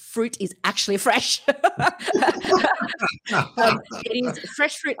fruit is actually fresh. It is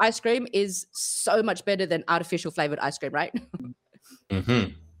fresh fruit ice cream is so much better than artificial flavored ice cream, right?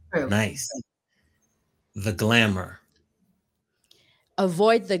 Mm-hmm. True. Nice. The glamour.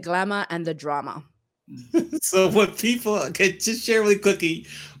 Avoid the glamour and the drama. So what people okay, just share really quickly.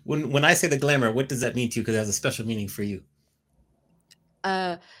 When I say the glamour, what does that mean to you? Because it has a special meaning for you.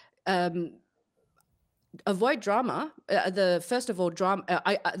 Avoid drama. First of all, drama.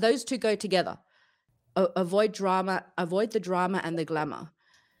 Those two go together. Avoid drama. Avoid the drama and the glamour.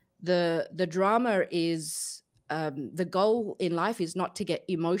 The drama is the goal in life is not to get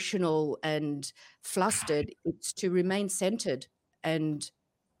emotional and flustered. It's to remain centered and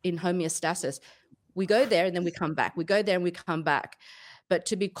in homeostasis. We go there and then we come back. We go there and we come back. But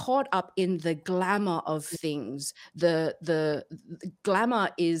to be caught up in the glamour of things, the glamour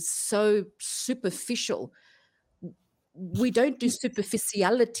is so superficial. We don't do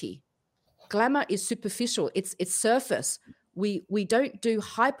superficiality. Glamour is superficial. It's surface. We don't do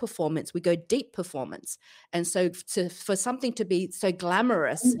high performance. We go deep performance. And so for something to be so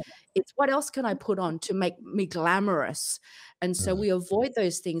glamorous, it's what else can I put on to make me glamorous? And so we avoid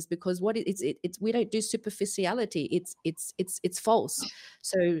those things because it's we don't do superficiality. It's false.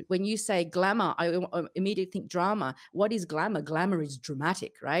 So when you say glamour, I immediately think drama. What is glamour? Glamour is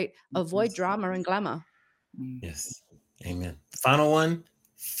dramatic, right? Avoid drama and glamour. Yes. Amen. Final one,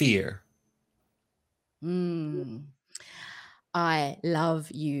 fear. I love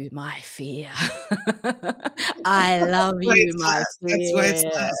you, my fear. I love you, my That's why it's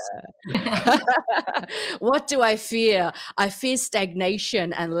fear. last. What do I fear? I fear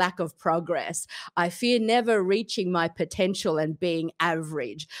stagnation and lack of progress. I fear never reaching my potential and being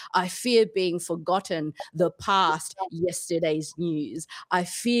average. I fear being forgotten, the past, yesterday's news. I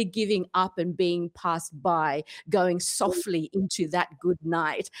fear giving up and being passed by, going softly into that good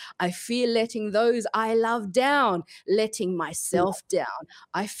night. I fear letting those I love down, letting myself down.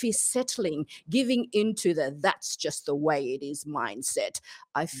 I fear settling, giving into the that's just the way it is mindset.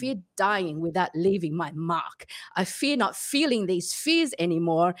 I fear dying without leaving my mark. I fear not feeling these fears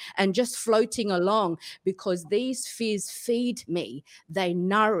anymore and just floating along because these fears feed me. They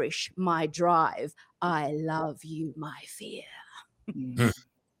nourish my drive. I love you, my fear.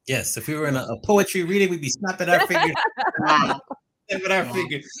 Yes, if we were in a poetry reading, we'd be snapping our fingers. Snapping our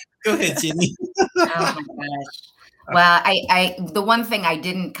fingers. Go ahead, Jenny. Oh my gosh. Well, I the one thing I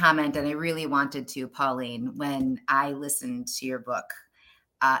didn't comment, and I really wanted to, Pauline, when I listened to your book,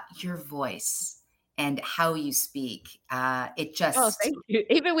 your voice and how you speak, it just thank you.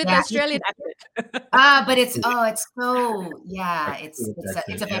 Even with the Australian accent. but it's so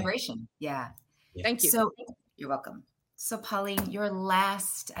it's a vibration. Yeah. Thank you. So you're welcome. So Pauline, your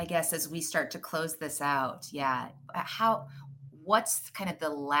last, I guess, as we start to close this out, what's kind of the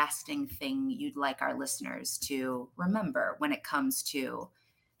lasting thing you'd like our listeners to remember when it comes to,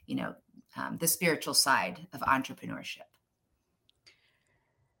 the spiritual side of entrepreneurship?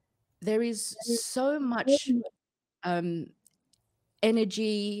 There is so much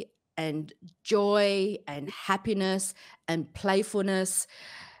energy and joy and happiness and playfulness.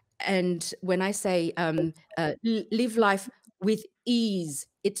 And when I say live life with ease,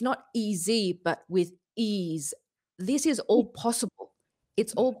 it's not easy, but with ease. This is all possible.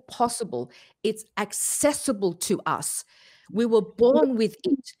 It's all possible. It's accessible to us. We were born with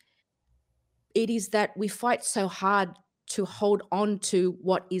it. It is that we fight so hard to hold on to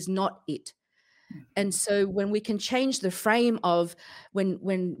what is not it. And so when we can change the frame of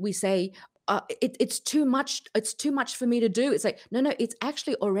when we say, it's too much for me to do, it's like, no, it's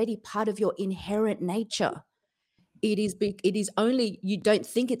actually already part of your inherent nature. It is only you don't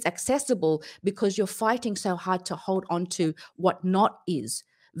think it's accessible because you're fighting so hard to hold on to what not is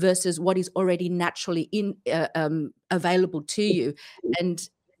versus what is already naturally available to you. And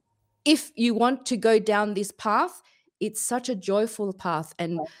if you want to go down this path, it's such a joyful path.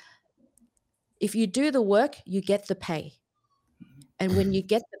 And if you do the work, you get the pay. And when you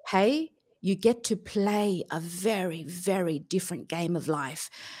get the pay, you get to play a very, very different game of life.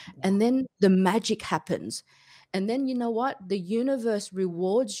 And then the magic happens. And then you know what? The universe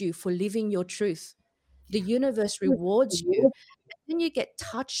rewards you for living your truth. The universe rewards you. And then you get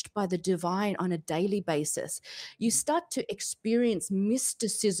touched by the divine on a daily basis. You start to experience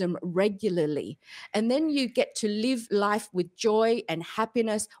mysticism regularly. And then you get to live life with joy and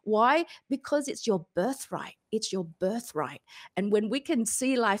happiness. Why? Because it's your birthright. It's your birthright. And when we can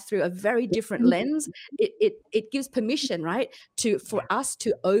see life through a very different lens, it gives permission, right? For us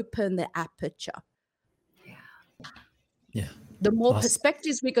to open the aperture. Yeah. The more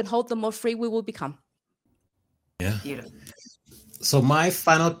perspectives we can hold, the more free we will become. Yeah. Beautiful. So my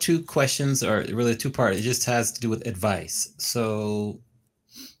final two questions are really two part. It just has to do with advice. So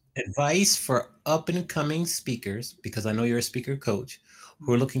advice for up and coming speakers, because I know you're a speaker coach,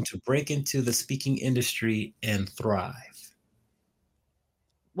 who are looking to break into the speaking industry and thrive.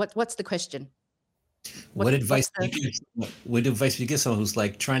 What's the question? What What's advice do the you give? What advice do you give someone who's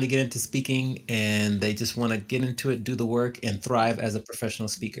like trying to get into speaking and they just want to get into it, do the work, and thrive as a professional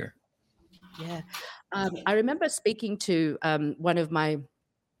speaker? Yeah. I remember speaking to one of my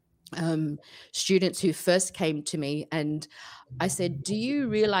students who first came to me, and I said, "Do you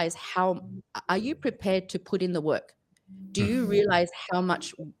realize how are you prepared to put in the work? Do you Mm, realize how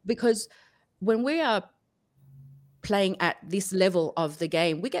much because when we are playing at this level of the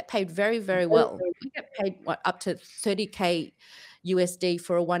game, we get paid very, very well. We get paid what up to 30K USD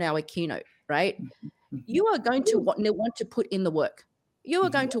for a 1 hour keynote, right? You are going to want to put in the work. You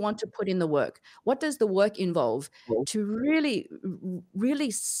are going to want to put in the work. What does the work involve? To really, really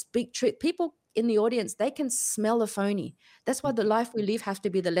speak truth. People in the audience, they can smell a phony. That's why the life we live have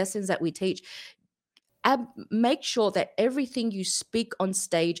to be the lessons that we teach. Make sure that everything you speak on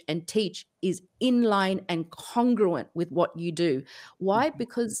stage and teach is in line and congruent with what you do. Why?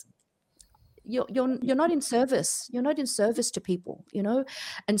 Because you're not in service. You're not in service to people, you know?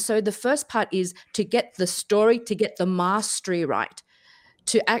 And so the first part is to get the story, to get the mastery right,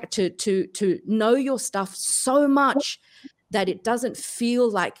 to act to know your stuff so much that it doesn't feel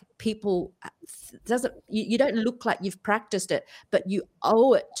like people doesn't you don't look like you've practiced it, but you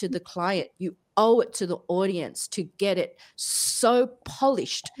owe it to the client, you owe it to the audience to get it so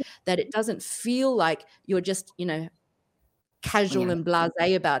polished that it doesn't feel like you're just, casual Yeah. and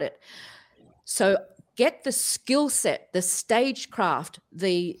blasé about it. So get the skill set, the stagecraft,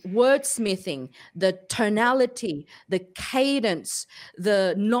 the wordsmithing, the tonality, the cadence,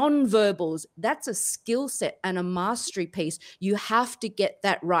 the non-verbals. That's a skill set and a mastery piece. You have to get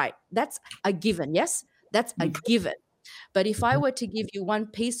that right. That's a given. Yes, that's a given. But if I were to give you one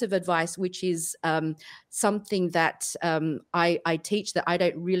piece of advice, which is something that I teach that I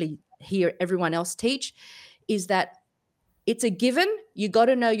don't really hear everyone else teach, is that it's a given. You got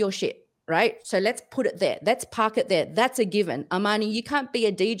to know your shit, right? So let's put it there. Let's park it there. That's a given. Amani, you can't be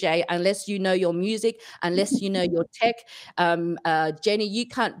a DJ unless you know your music, unless you know your tech. Jenny, you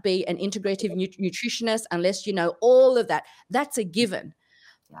can't be an integrative nutritionist unless you know all of that. That's a given.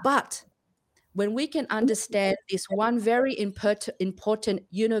 Yeah. But when we can understand this one very important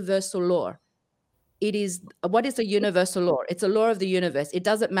universal law, it is what is a universal law? It's a law of the universe. It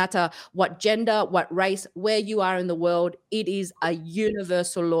doesn't matter what gender, what race, where you are in the world. It is a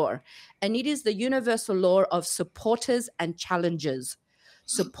universal law. And it is the universal law of supporters and challengers.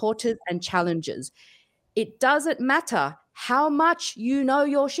 Supporters and challengers. It doesn't matter how much you know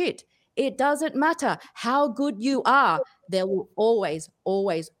your shit. It doesn't matter how good you are. There will always,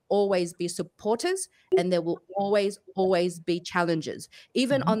 always, always be supporters, and there will always, always be challengers.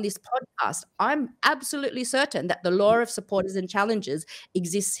 Even on this podcast, I'm absolutely certain that the law of supporters and challengers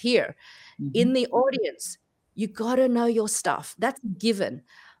exists here. In the audience, you got to know your stuff. That's a given.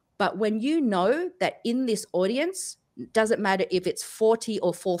 But when you know that in this audience, doesn't matter if it's 40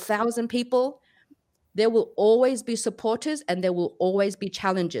 or 4,000 people, there will always be supporters and there will always be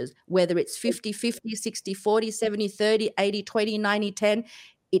challengers, whether it's 50-50, 60-40, 70-30, 80-20, 90-10.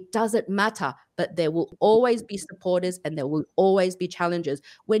 It doesn't matter, but there will always be supporters and there will always be challengers.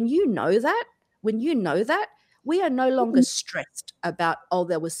 When you know that, we are no longer stressed about, oh,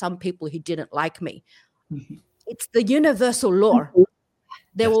 there were some people who didn't like me. It's the universal law.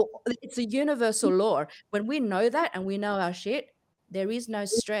 It's a universal law. When we know that and we know our shit, there is no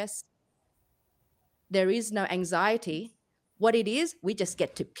stress. There is no anxiety. What it is, we just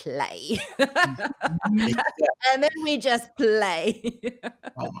get to play. And then we just play.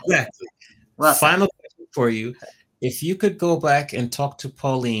 Exactly. Well said. Final question for you. If you could go back and talk to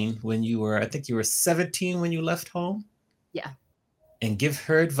Pauline when you were, I think you were 17 when you left home, Yeah. and give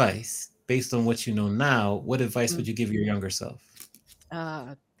her advice based on what you know now, what advice would Mm. you give your younger self?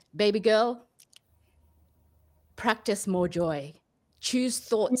 Baby girl, practice more joy. Choose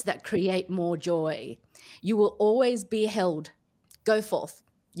thoughts that create more joy. You will always be held. Go forth.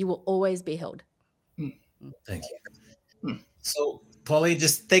 You will always be held. Thank you. So, Pauline,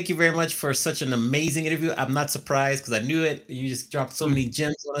 just thank you very much for such an amazing interview. I'm not surprised because I knew it. You just dropped so many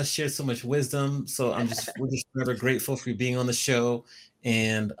gems on us, shared so much wisdom. So we're just forever grateful for you being on the show.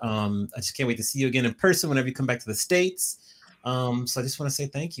 And I just can't wait to see you again in person whenever you come back to the States. So I just want to say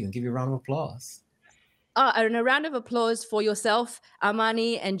thank you and give you a round of applause. And a round of applause for yourself,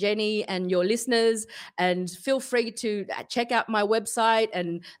 Armani and Jenny, and your listeners. And feel free to check out my website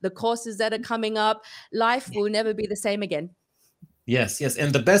and the courses that are coming up. Life will never be the same again. Yes, yes.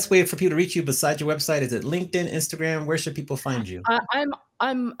 And the best way for people to reach you besides your website, is it LinkedIn, Instagram? Where should people find you?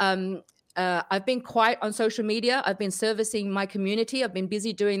 I've been quiet on social media. I've been servicing my community. I've been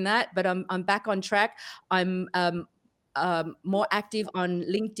busy doing that, but I'm back on track. I'm more active on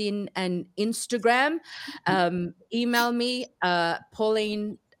LinkedIn and Instagram. Email me,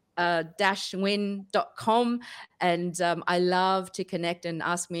 Pauline Nguyen.com, and I love to connect and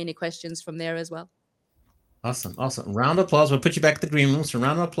ask me any questions from there as well. Awesome, awesome. Round of applause. We'll put you back at the green room. So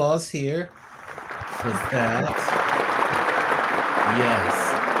round of applause here for that. Yes.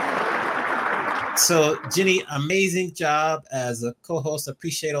 So, Jenny, amazing job as a co-host.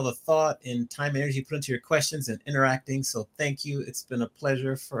 Appreciate all the thought and time and energy put into your questions and interacting. So thank you. It's been a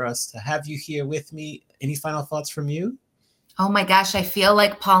pleasure for us to have you here with me. Any final thoughts from you? Oh my gosh, I feel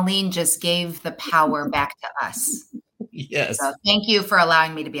like Pauline just gave the power back to us. Yes. So thank you for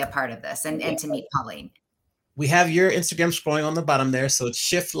allowing me to be a part of this and to meet Pauline. We have your Instagram scrolling on the bottom there. So it's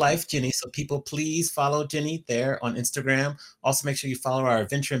Shift Life Jenny. So people, please follow Jenny there on Instagram. Also, make sure you follow our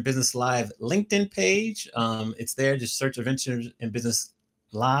Adventure in Business Live LinkedIn page. It's there. Just search Adventure in Business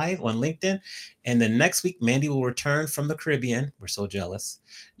Live on LinkedIn. And then next week, Mandy will return from the Caribbean. We're so jealous.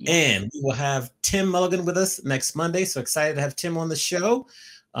 Yeah. And we will have Tim Mulligan with us next Monday. So excited to have Tim on the show.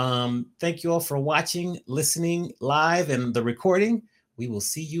 Thank you all for watching, listening live, and the recording. We will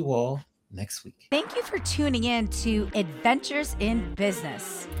see you all next week. Thank you for tuning in to Adventures in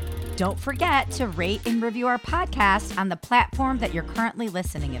Business. Don't forget to rate and review our podcast on the platform that you're currently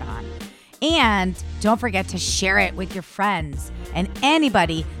listening it on. And don't forget to share it with your friends and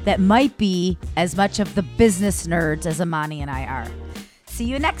anybody that might be as much of the business nerds as Amani and I are. See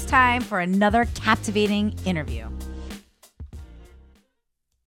you next time for another captivating interview.